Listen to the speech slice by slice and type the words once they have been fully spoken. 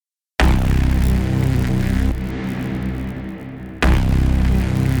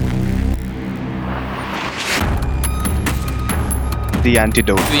The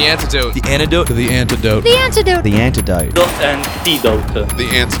antidote. The antidote. The antidote. The antidote. The antidote. The antidote. The antidote. The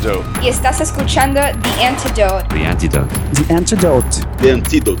antidote. Y estás escuchando The Antidote. The Antidote. The antidote. The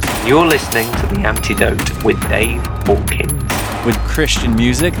Antidote. You're listening to The Antidote with Dave Hawkins. With Christian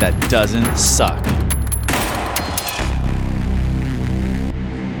music that doesn't suck.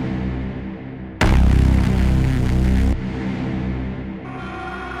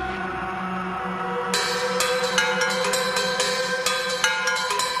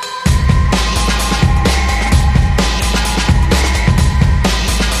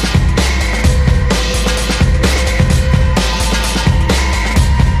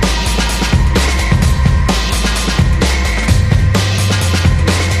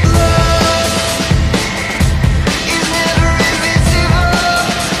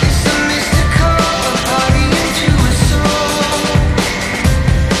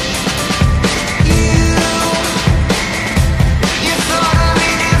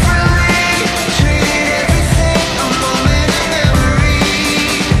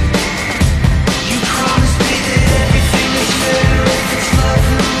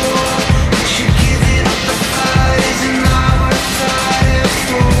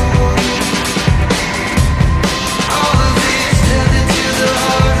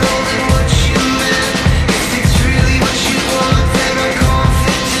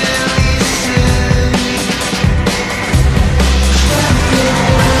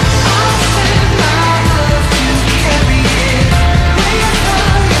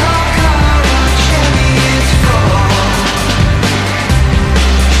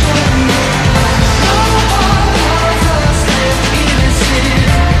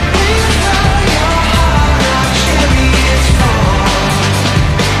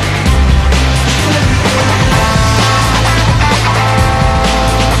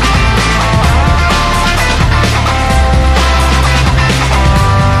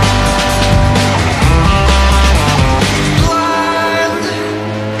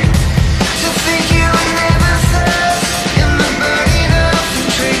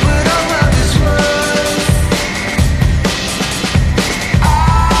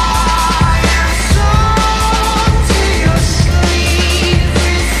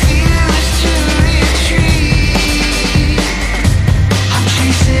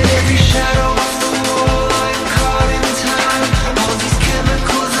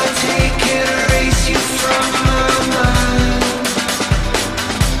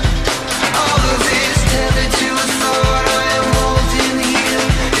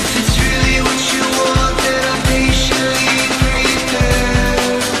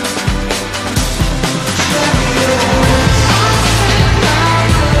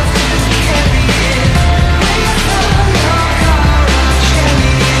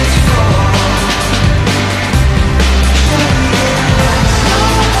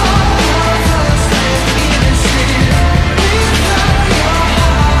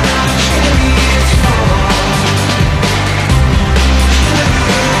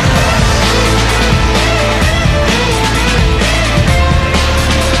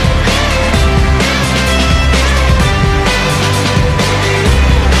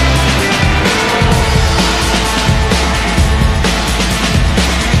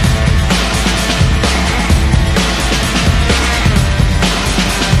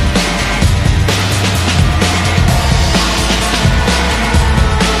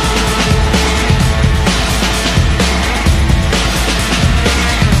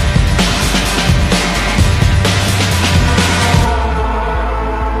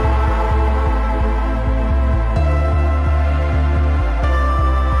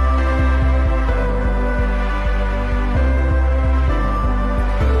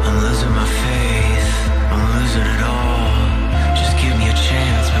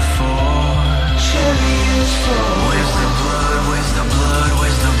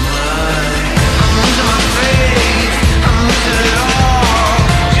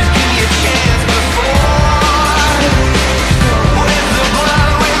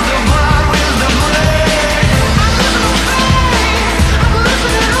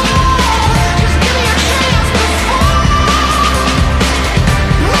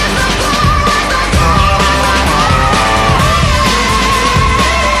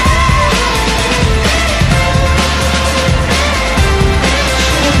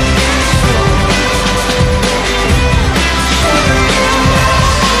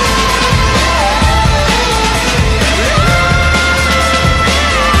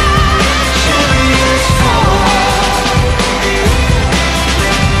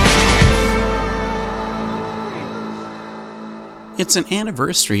 It's an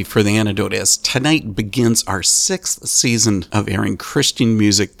anniversary for The Antidote as tonight begins our 6th season of airing Christian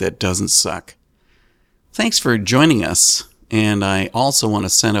music that doesn't suck. Thanks for joining us, and I also want to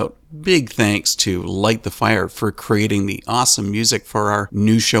send out big thanks to Light the Fire for creating the awesome music for our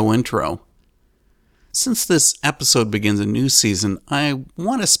new show intro. Since this episode begins a new season, I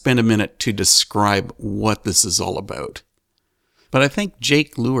want to spend a minute to describe what this is all about. But I think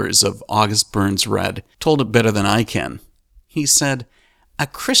Jake Luers of August Burns Red told it better than I can. He said, "A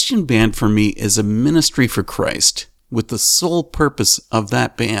Christian band for me is a ministry for Christ, with the sole purpose of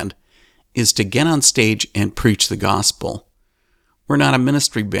that band is to get on stage and preach the gospel. We're not a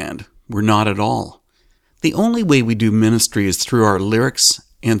ministry band. We're not at all. The only way we do ministry is through our lyrics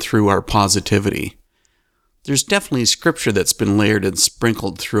and through our positivity. There's definitely scripture that's been layered and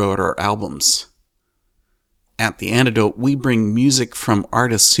sprinkled throughout our albums. At The Antidote, we bring music from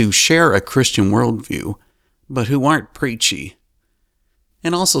artists who share a Christian worldview, but who aren't preachy.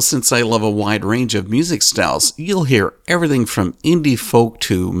 And also, since I love a wide range of music styles, you'll hear everything from indie folk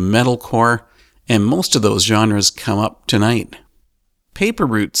to metalcore, and most of those genres come up tonight. Paper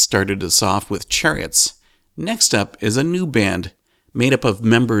Route started us off with Chariots. Next up is a new band made up of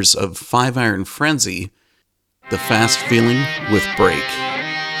members of Five Iron Frenzy, The Fast Feeling with Break.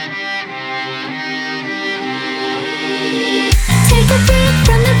 Take a break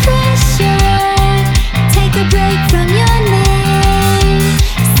from the pressure. Take a break from your name.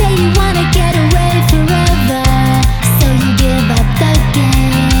 Say you wanna get away forever, so you give up the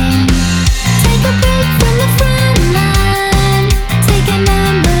game. Take a break from the front line. Take a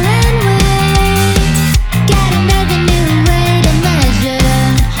number and wait. Got another new way to measure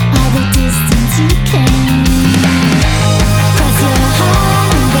all the distance you came. Cross your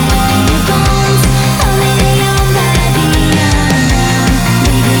heart and bend your bones. Only the young by the unknown.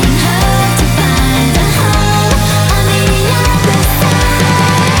 Leaving hope to find a home on the other side.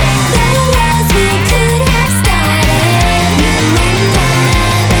 There was we could have started. You and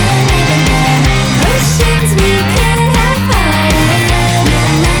I, oceans we could have parted. You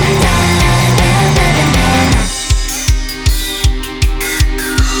and I, we'll never know.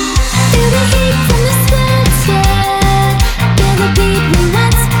 Feel the heat from the swelter. Feel the beat we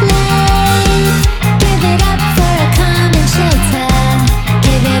once played. Give it up for a common shelter.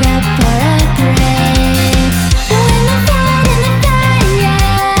 Give it up for a grave. When the fight and the fire,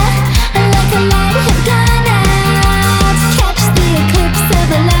 like a light have gone out. Catch the eclipse of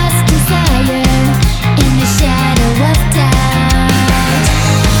a lost desire in the shadow of doubt.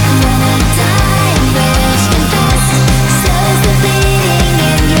 When a dying wish confessed slows the beating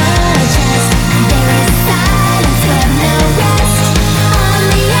in your chest, there is silence but no rest on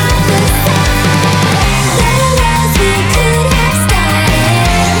the other side. There was we could have started.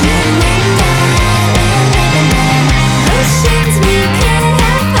 You and I, we'll never know. Oceans we could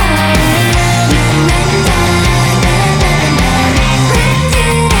have parted. You and I, we'll never know.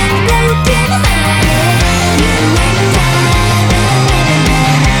 Wounded and broken-hearted. You and I, we'll never know.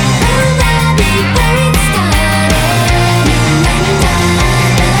 We'll all be where it started. You and I,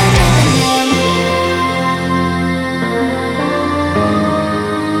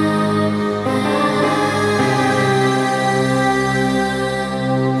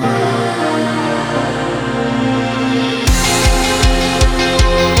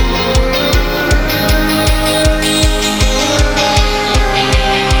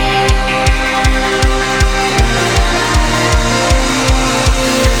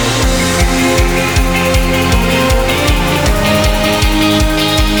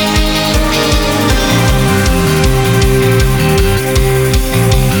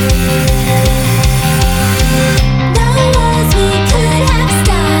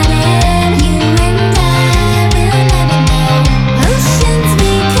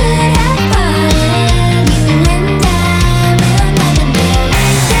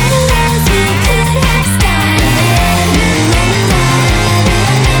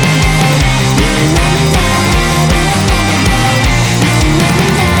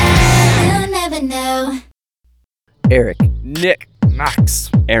 we'll never know. Eric, Nick, Max,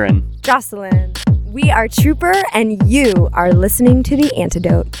 Aaron. Jocelyn. We are Trooper, and you are listening to The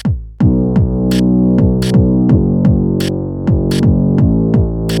Antidote.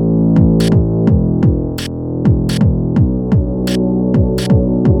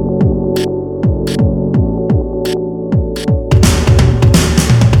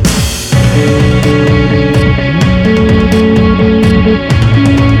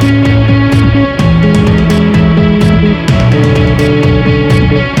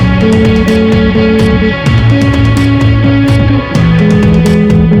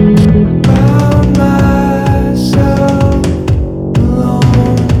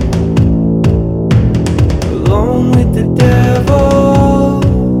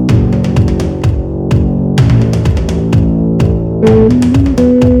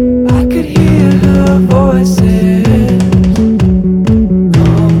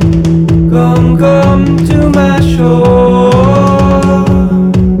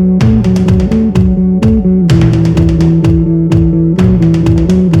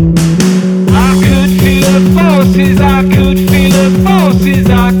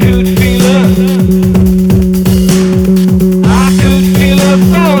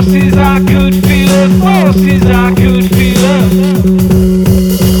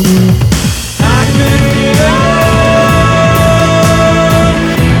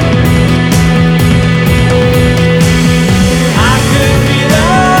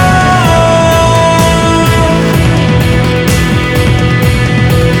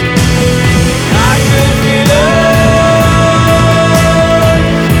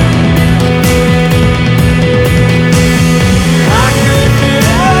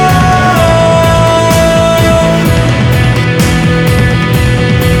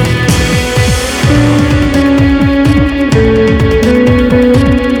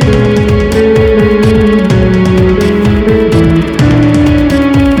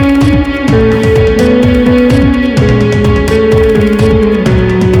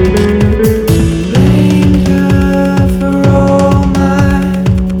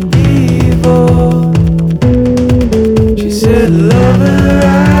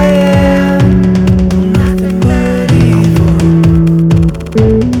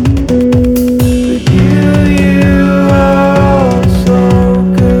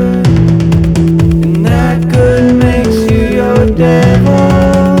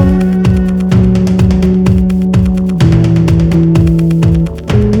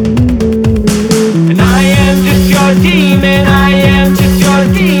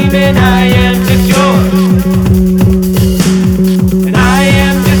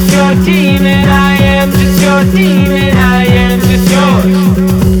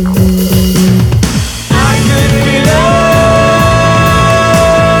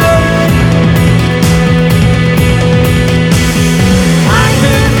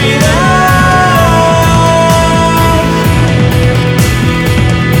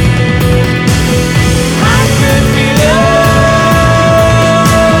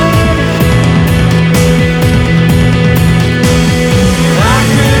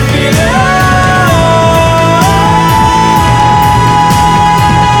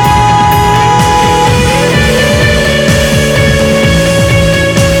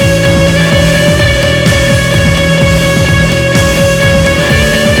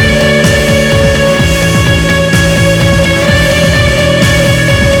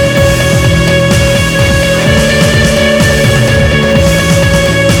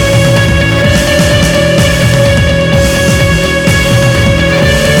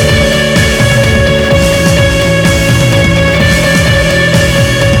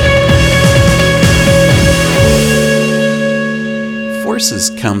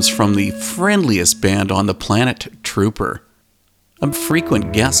 comes from the friendliest band on the planet, Trooper. A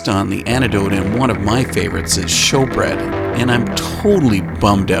frequent guest on The Antidote and one of my favorites is Showbread, and I'm totally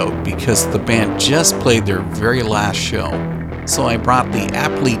bummed out because the band just played their very last show. So I brought the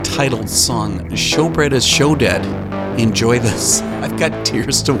aptly titled song, Showbread is Show Dead. Enjoy this. I've got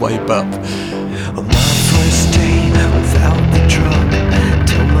tears to wipe up. On my first day without the drug,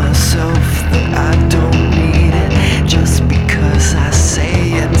 tell myself that I don't need it. Just because I say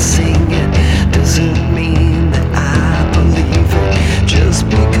and sing it doesn't mean that I believe it. Just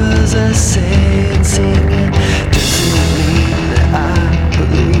because I say and sing it doesn't mean that I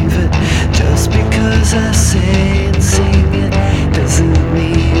believe it. Just because I say and sing it doesn't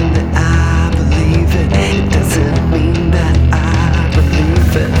mean that I believe it. It doesn't mean that I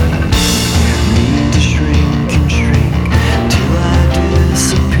believe it. Need to shrink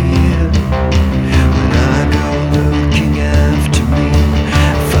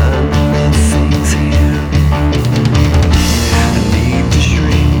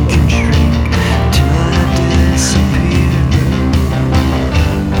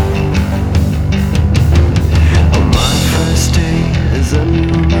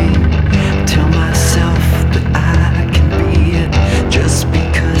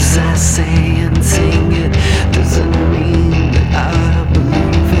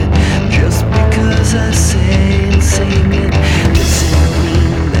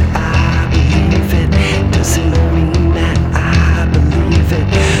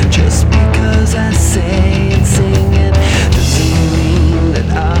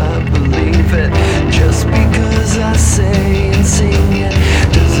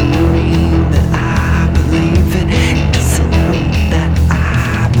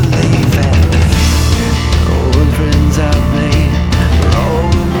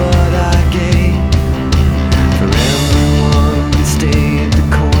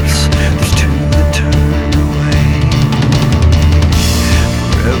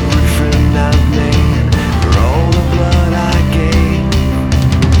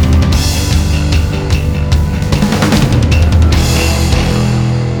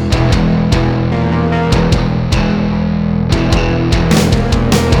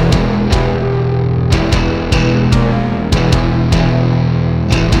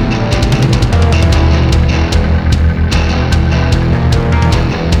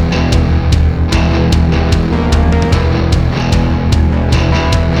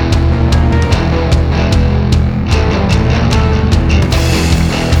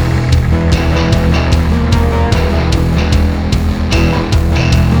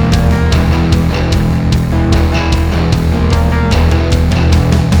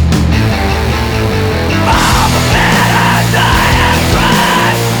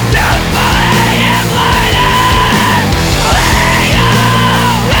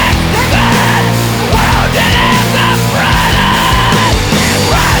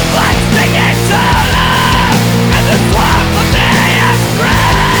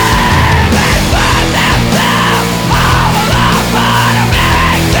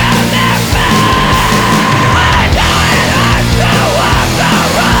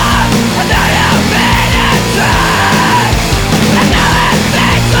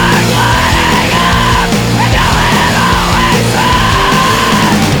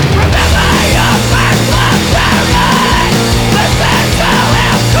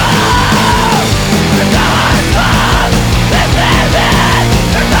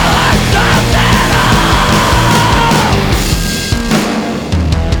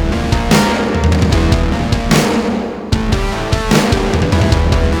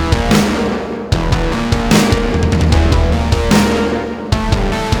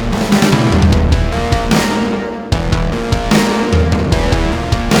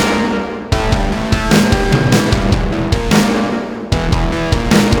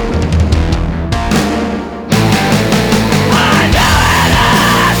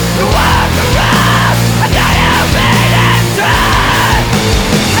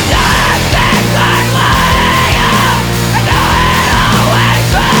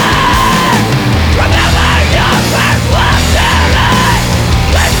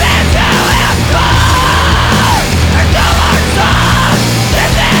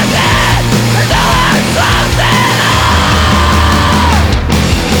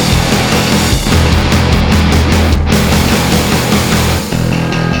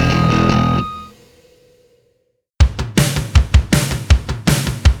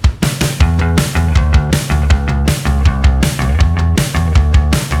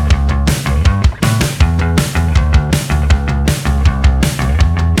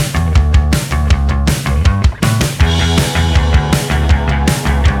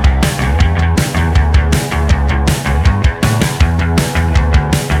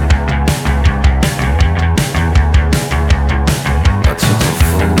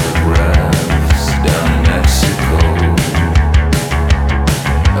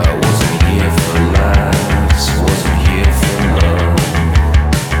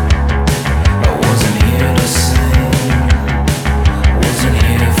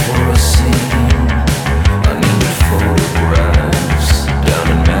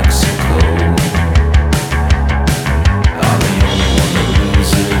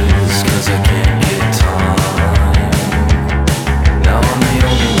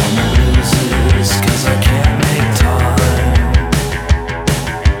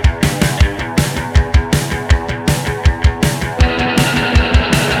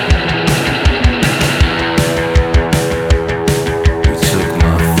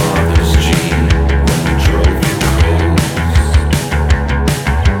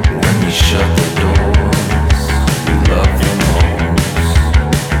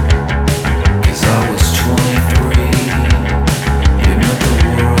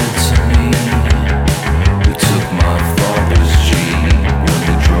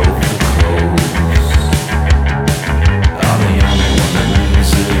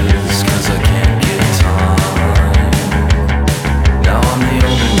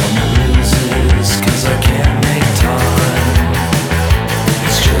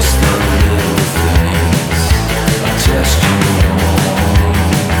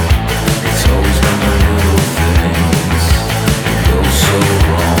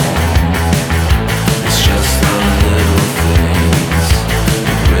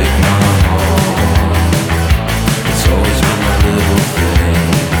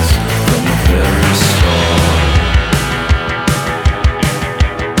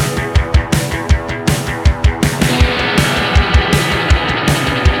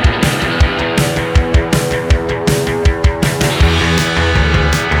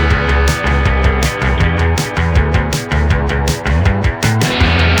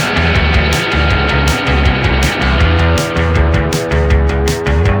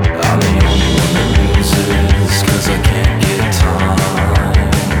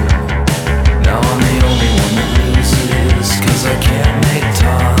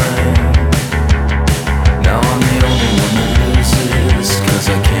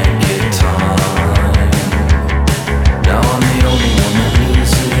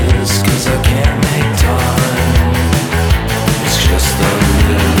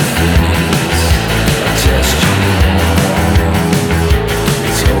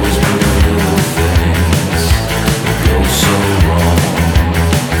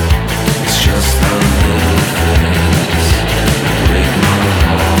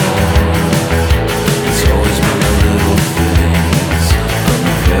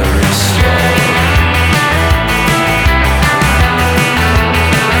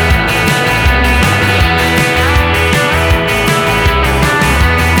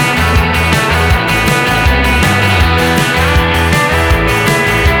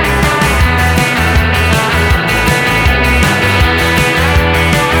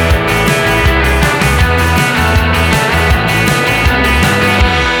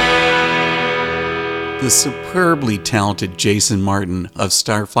The superbly talented Jason Martin of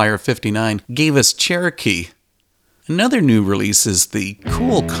Starflyer 59 gave us Cherokee. Another new release is the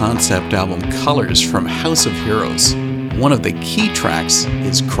cool concept album Colors from House of Heroes. One of the key tracks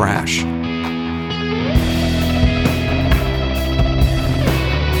is Crash.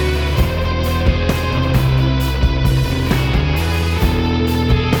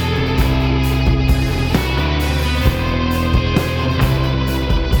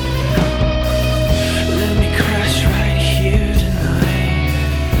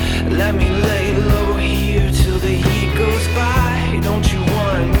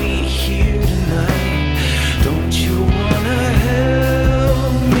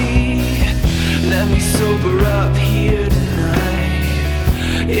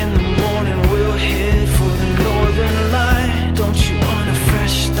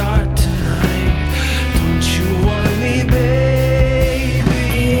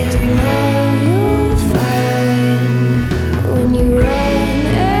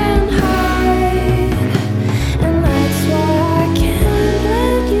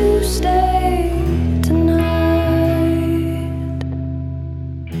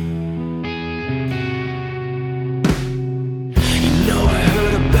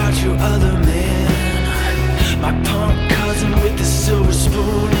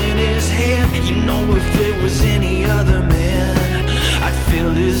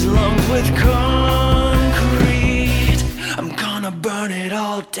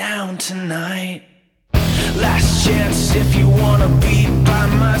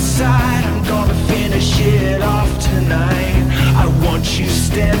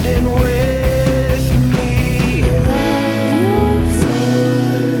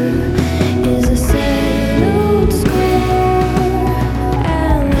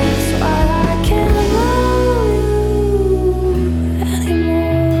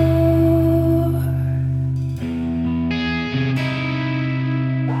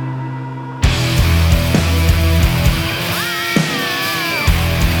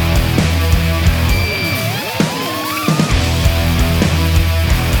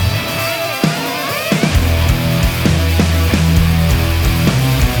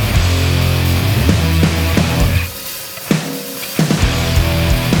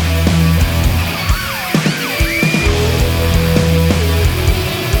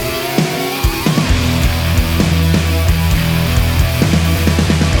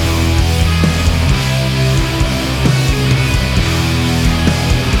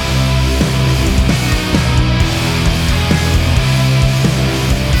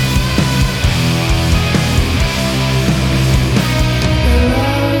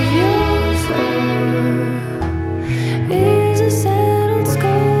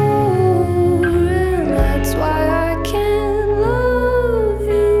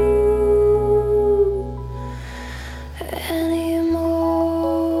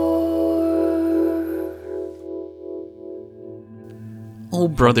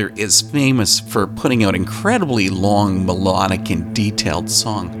 Old Brother is famous for putting out incredibly long, melodic, and detailed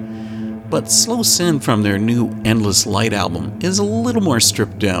song, but Slow Sin from their new Endless Light album is a little more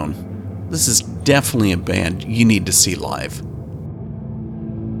stripped down. This is definitely a band you need to see live.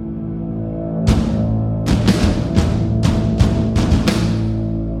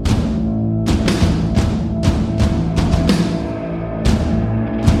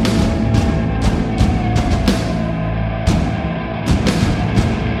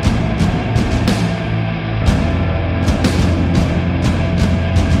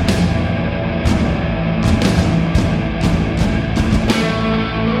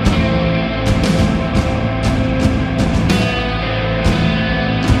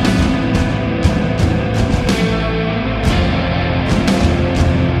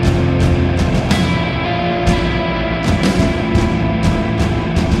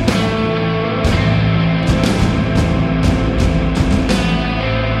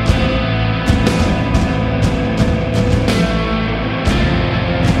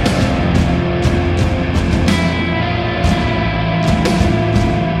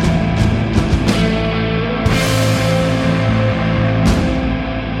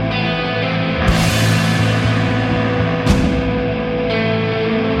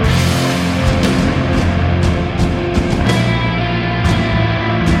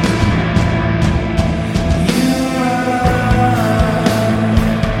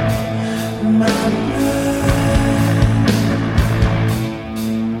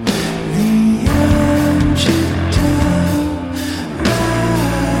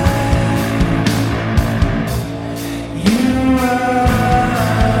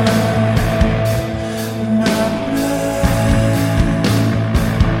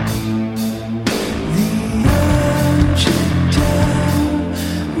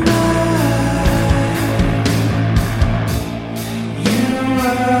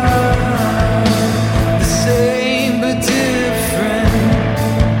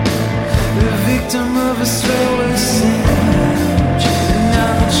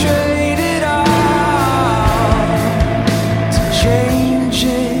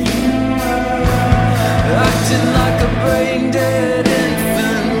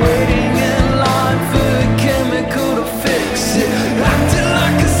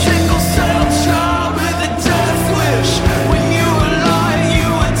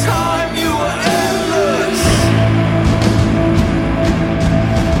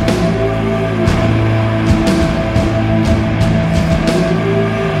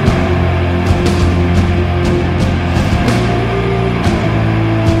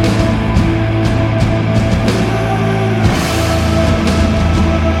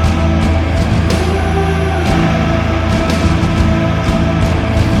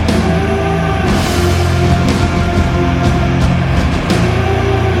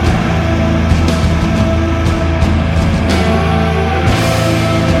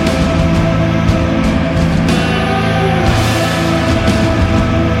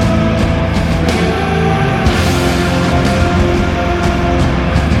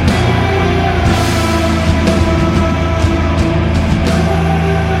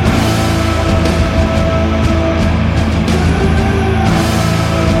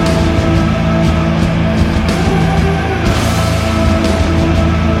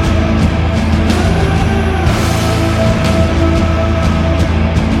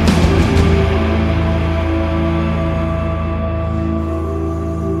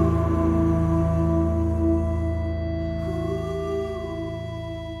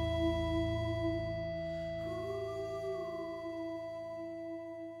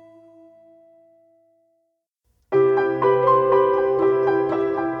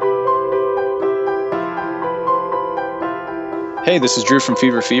 Hey, this is Drew from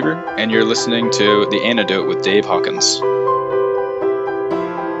Fever Fever, and you're listening to The Antidote with Dave Hawkins.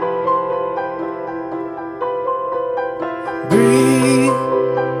 Breathe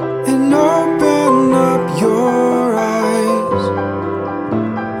and open up your eyes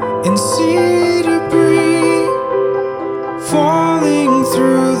and see debris falling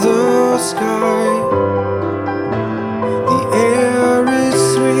through the sky. The air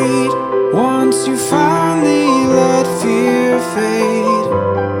is sweet once you finally let fear fade.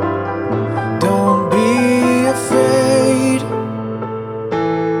 Don't be afraid.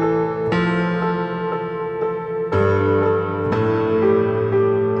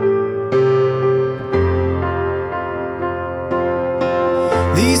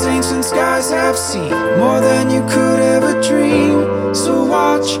 These ancient skies have seen more than you could ever dream. So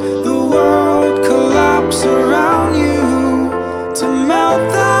watch the world collapse around you to melt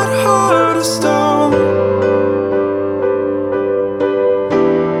that heart of stone.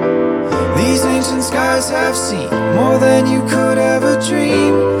 These ancient skies have seen more than you could ever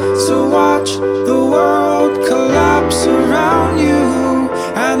dream. So watch the world collapse around you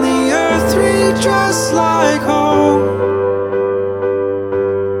and the earth redress like home.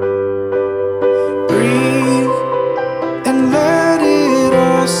 Breathe and let it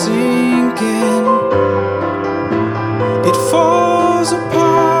all sink in. It falls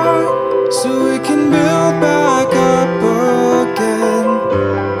apart so it can build back up again.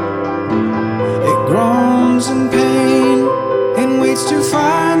 It groans in pain and waits to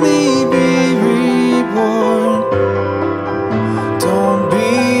finally be reborn. Don't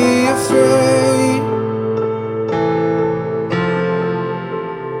be afraid.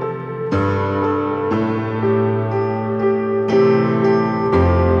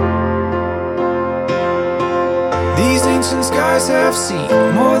 These ancient skies have seen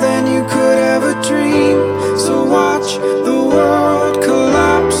more than you could ever dream. So watch the world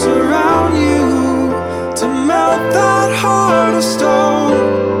collapse around you to melt that heart of stone.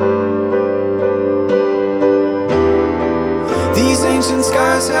 These ancient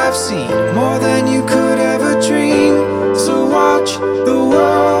skies have seen more than you could ever dream. So watch the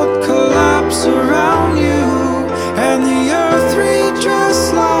world collapse around you and the earth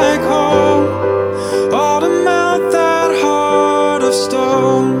redress like home. All to melt that heart of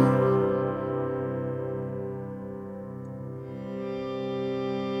stone.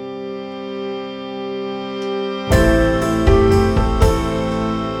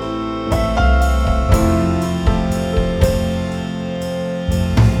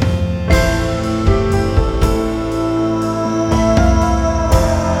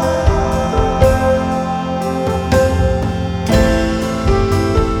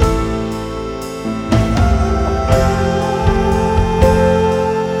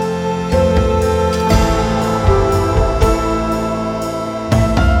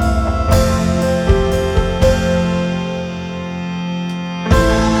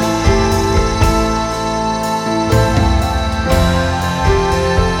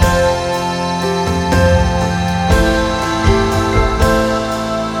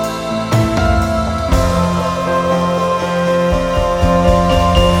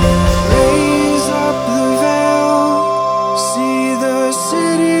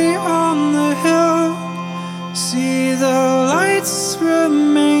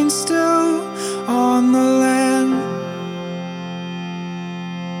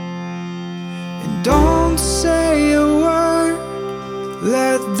 and don't say a word.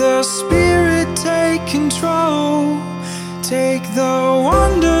 Let the Spirit take control. Take the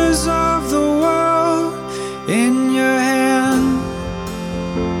wonders of the world in your hand.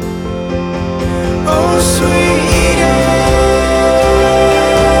 Oh, sweet Eden.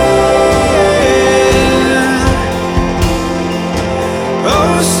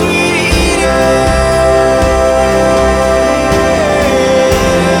 Oh, sweet Eden.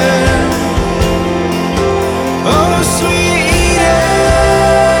 Oh, sweet Eden.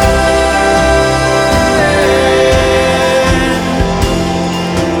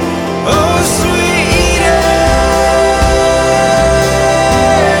 Oh, sweet Eden.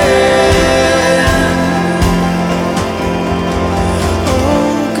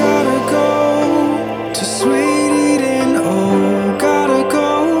 Oh, gotta go to sweet Eden. Oh, gotta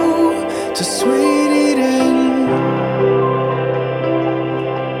go to sweet Eden.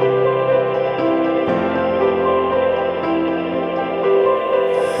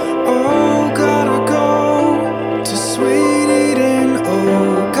 Oh, gotta go to sweet Eden.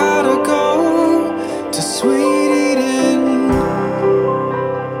 Oh, gotta go to sweet Eden.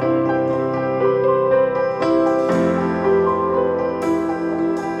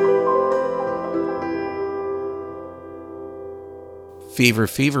 Fever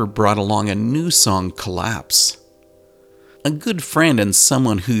Fever brought along a new song, Collapse. A good friend and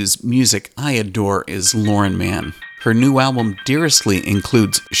someone whose music I adore is Lauren Mann. Her new album, Dearestly,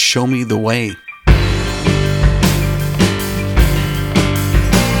 includes Show Me the Way.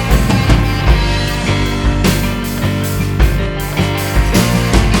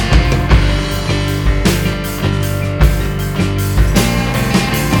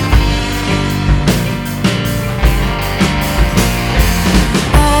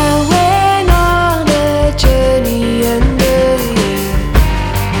 I went on a journey under you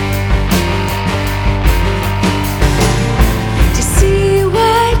to see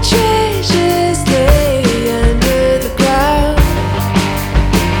what treasures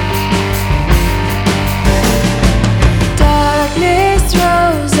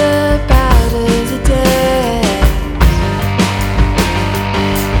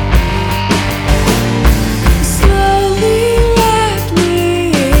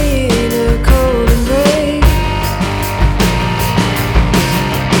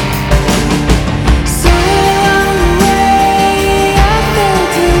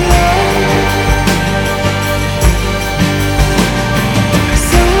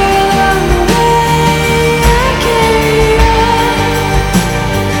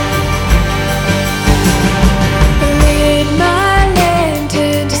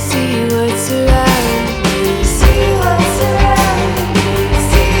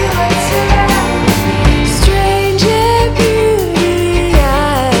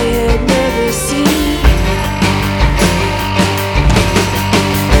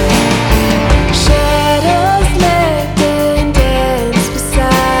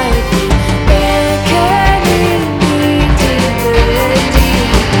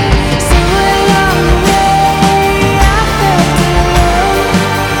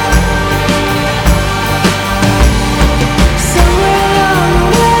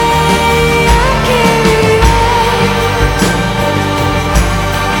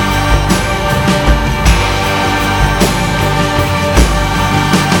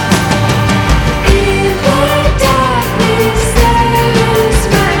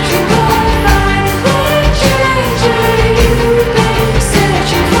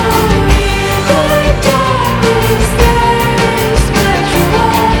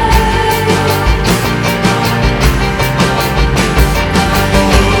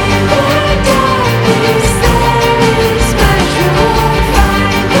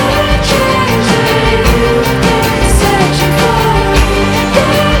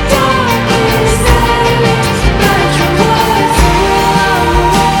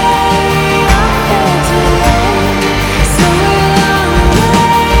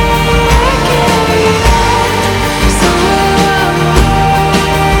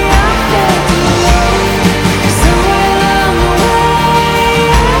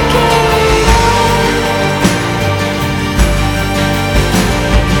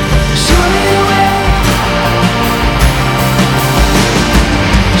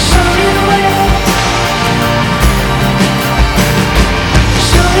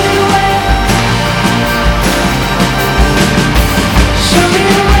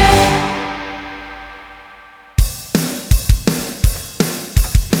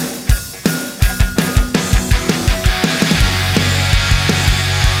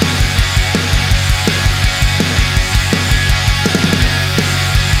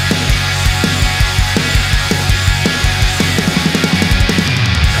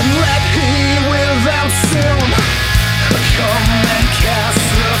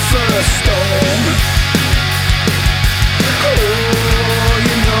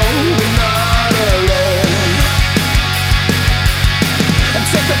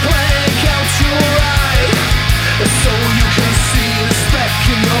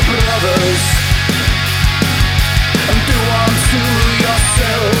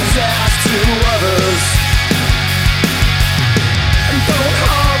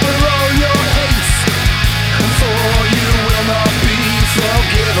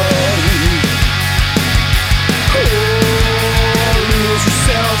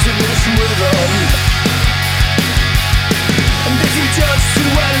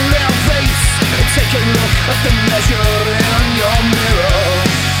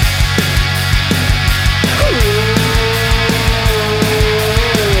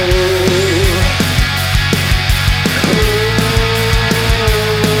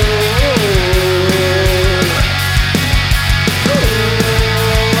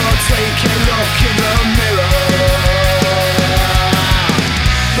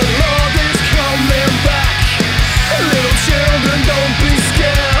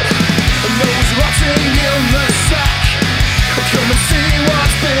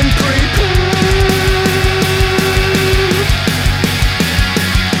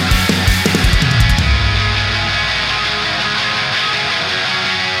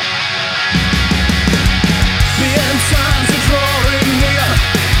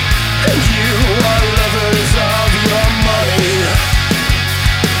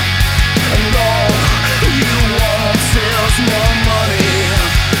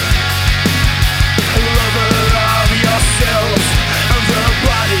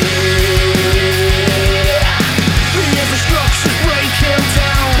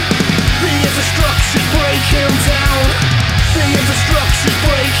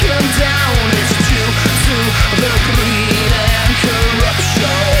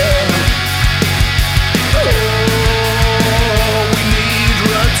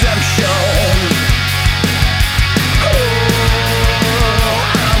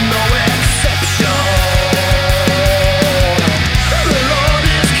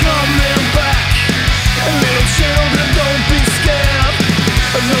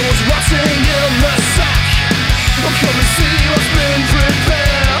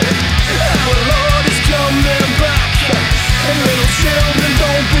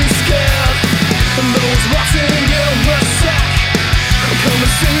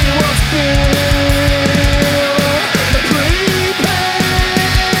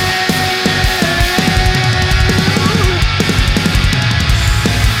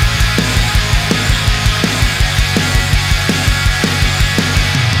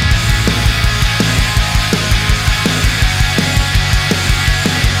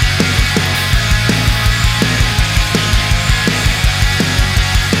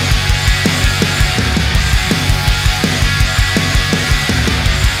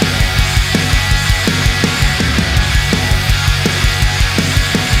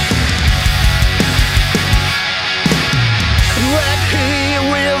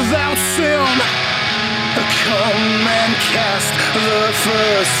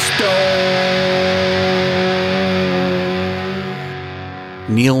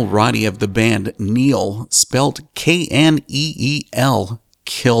Neil Roddy of the band Kneel, spelled Kneel,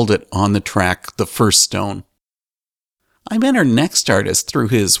 killed it on the track The First Stone. I met our next artist through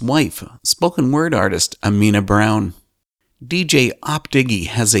his wife, spoken word artist Amina Brown. DJ Opdiggy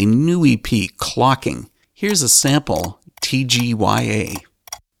has a new EP, Clocking. Here's a sample, TGYA.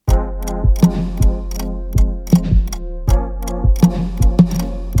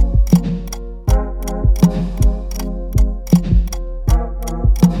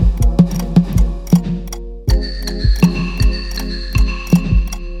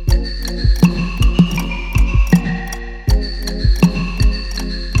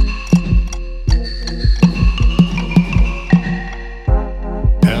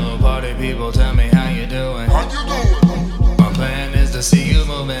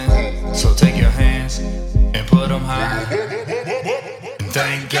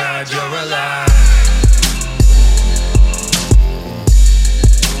 Thank God you're alive.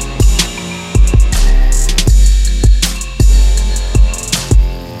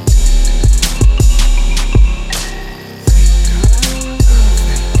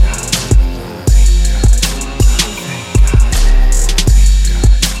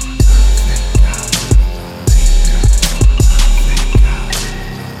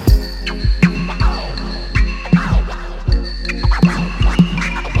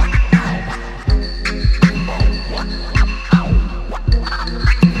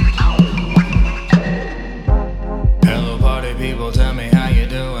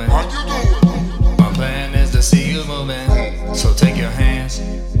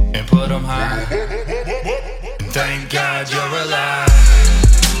 Thank God you're alive.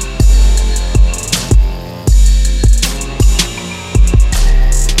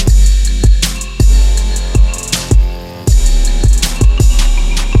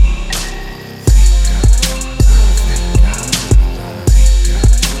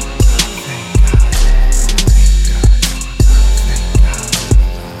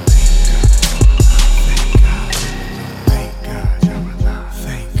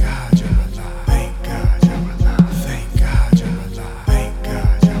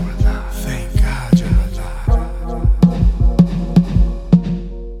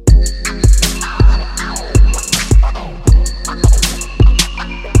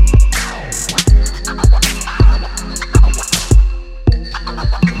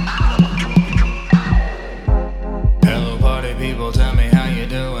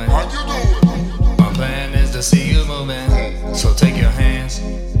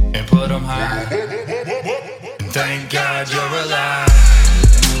 Thank God you're alive.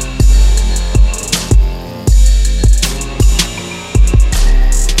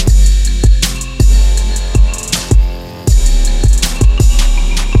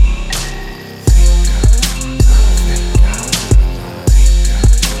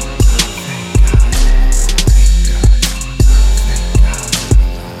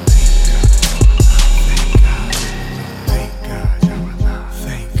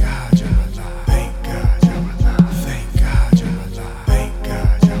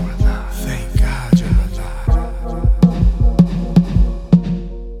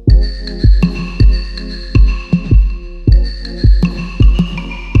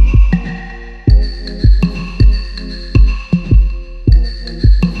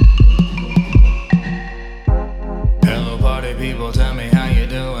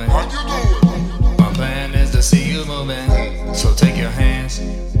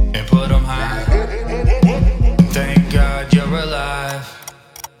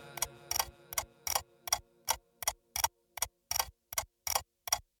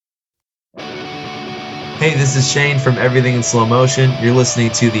 Hey, this is Shane from Everything in Slow Motion. You're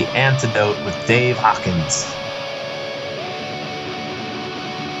listening to The Antidote with Dave Hawkins.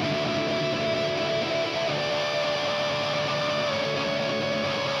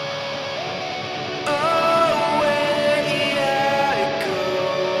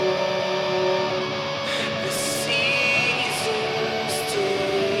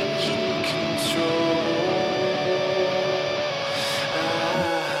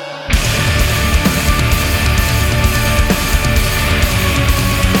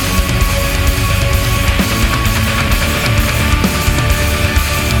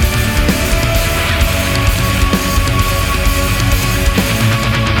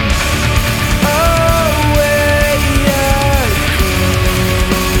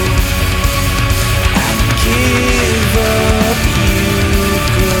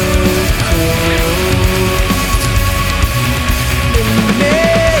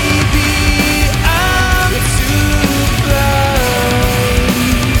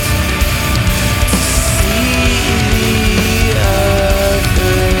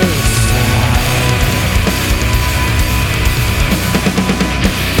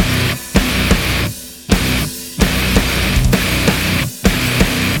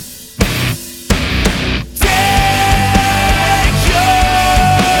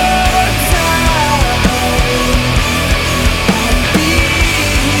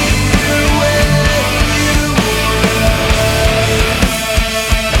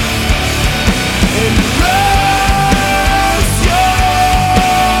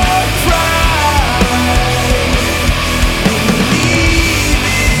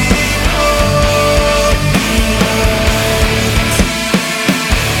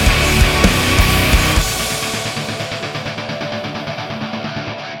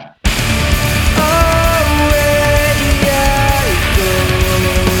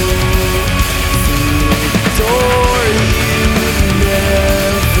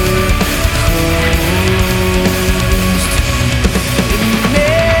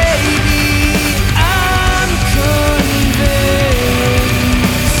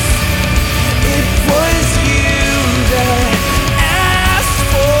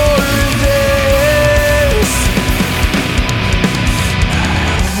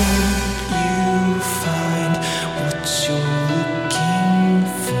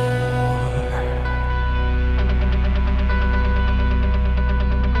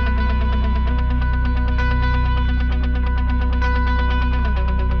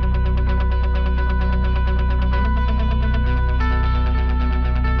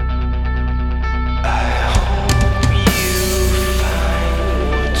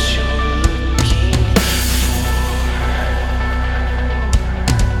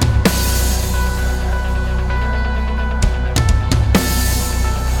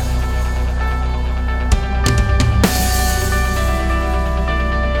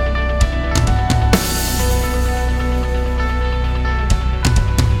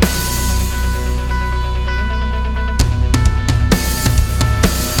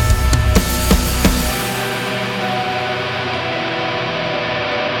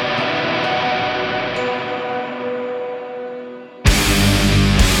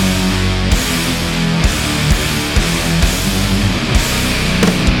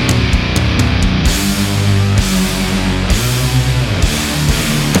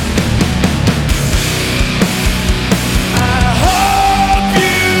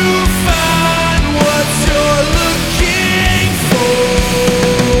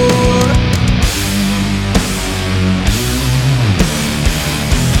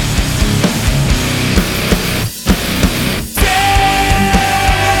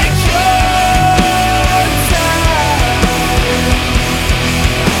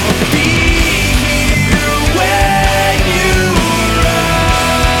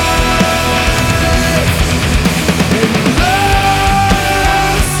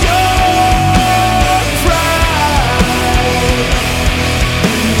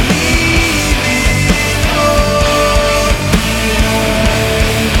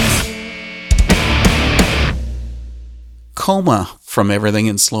 Coma from Everything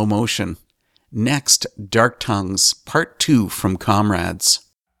in Slow Motion. Next, Dark Tongues, Part 2 from Comrades.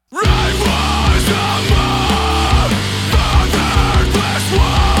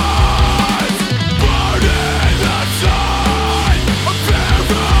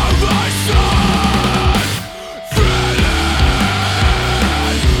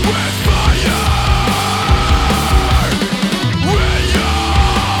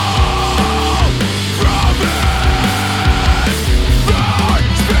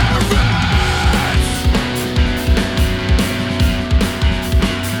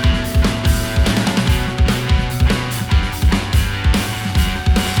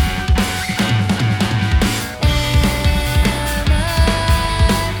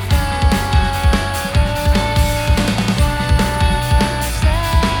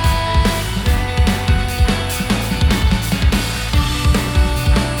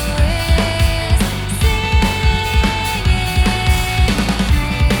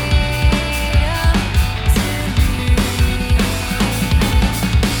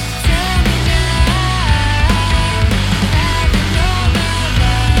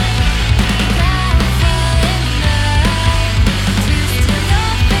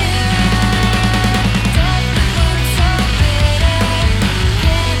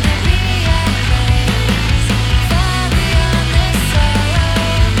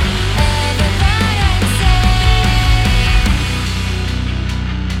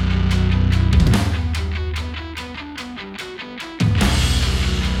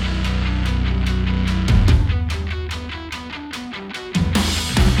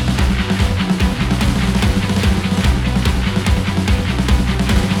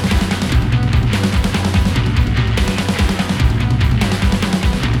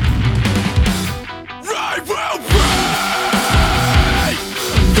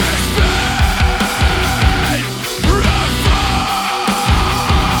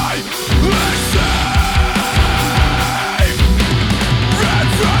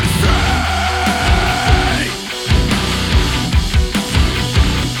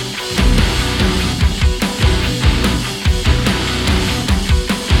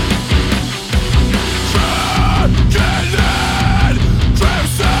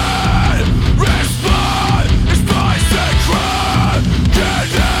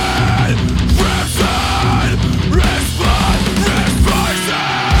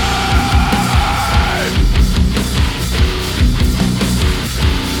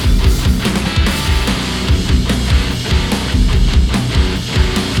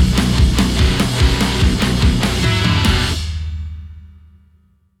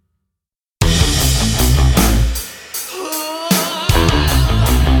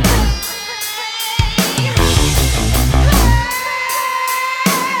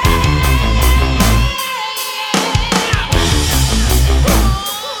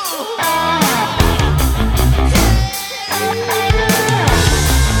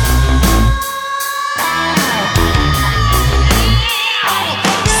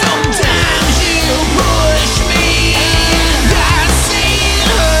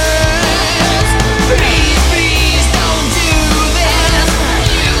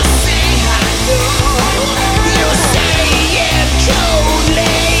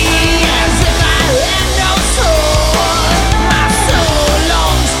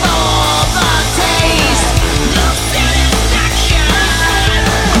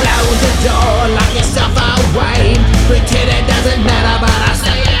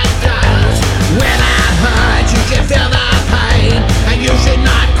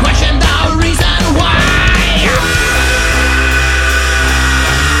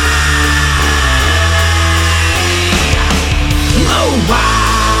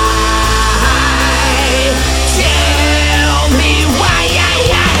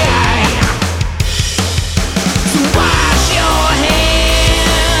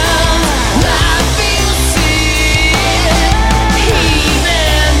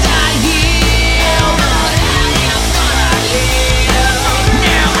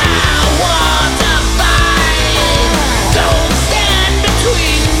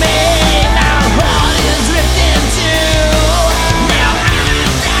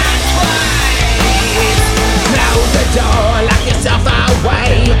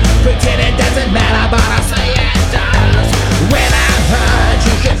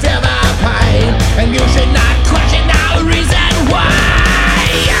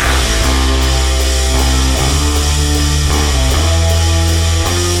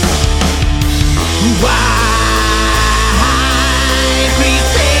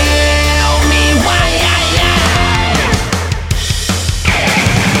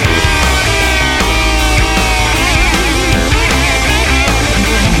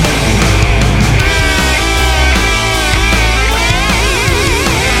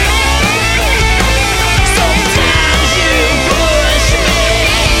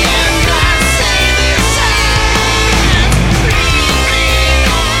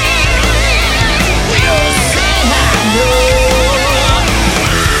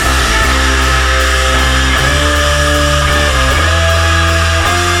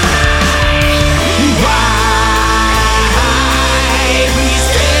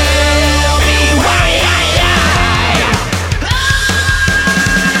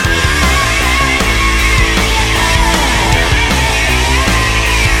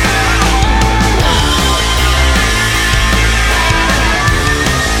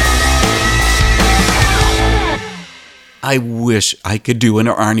 I wish I could do an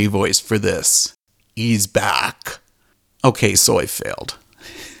Arnie voice for this. He's back. Okay, so I failed.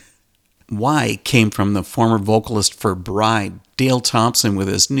 Y came from the former vocalist for Bride, Dale Thompson, with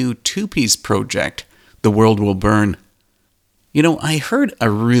his new two-piece project, The World Will Burn. You know, I heard a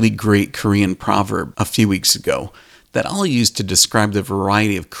really great Korean proverb a few weeks ago that I'll use to describe the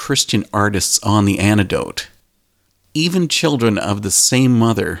variety of Christian artists on The Antidote. Even children of the same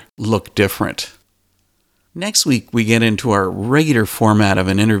mother look different. Next week, we get into our regular format of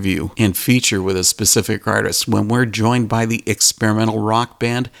an interview and feature with a specific artist when we're joined by the experimental rock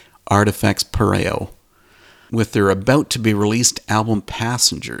band Artifex Pareo with their about-to-be-released album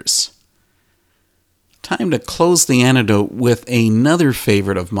Passengers. Time to close The Antidote with another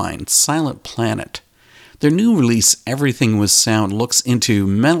favorite of mine, Silent Planet. Their new release, Everything Was Sound, looks into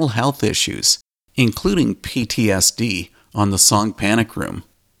mental health issues, including PTSD, on the song Panic Room.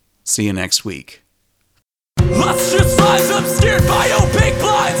 See you next week. Lustrous lines obscured by opaque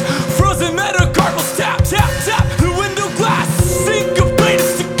blinds. Frozen metacarpals tap, tap, tap. The window glass sink of bladed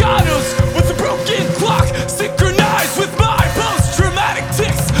staccatos. With a broken clock synchronized with my post-traumatic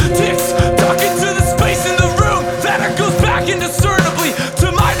ticks, ticks. Talking to the space in the room that echoes back indiscernibly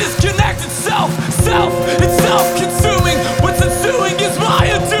to my disconnected self. Self, it's self-consuming. What's ensuing is my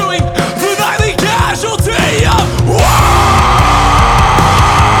undoing. The nightly casualty of war.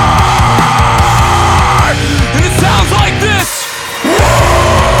 And it sounds like this.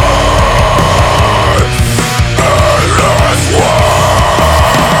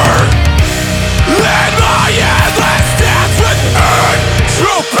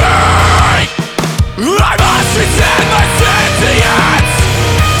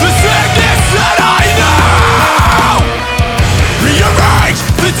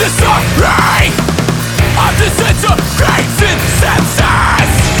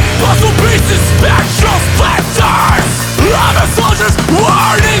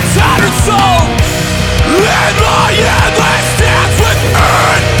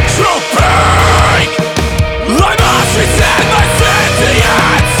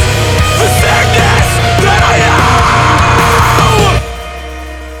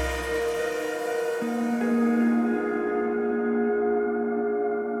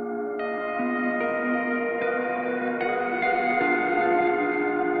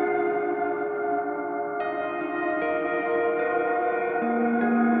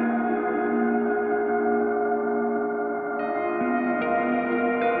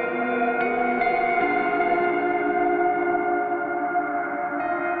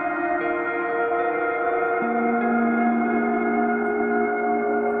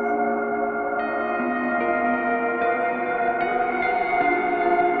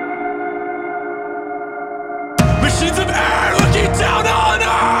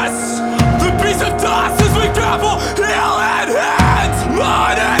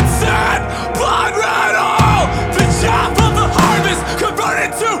 run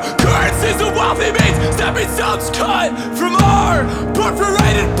into currencies of wealthy means, stepping stones cut from our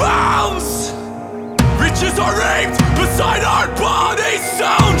perforated bounds. Riches are raped beside our bones.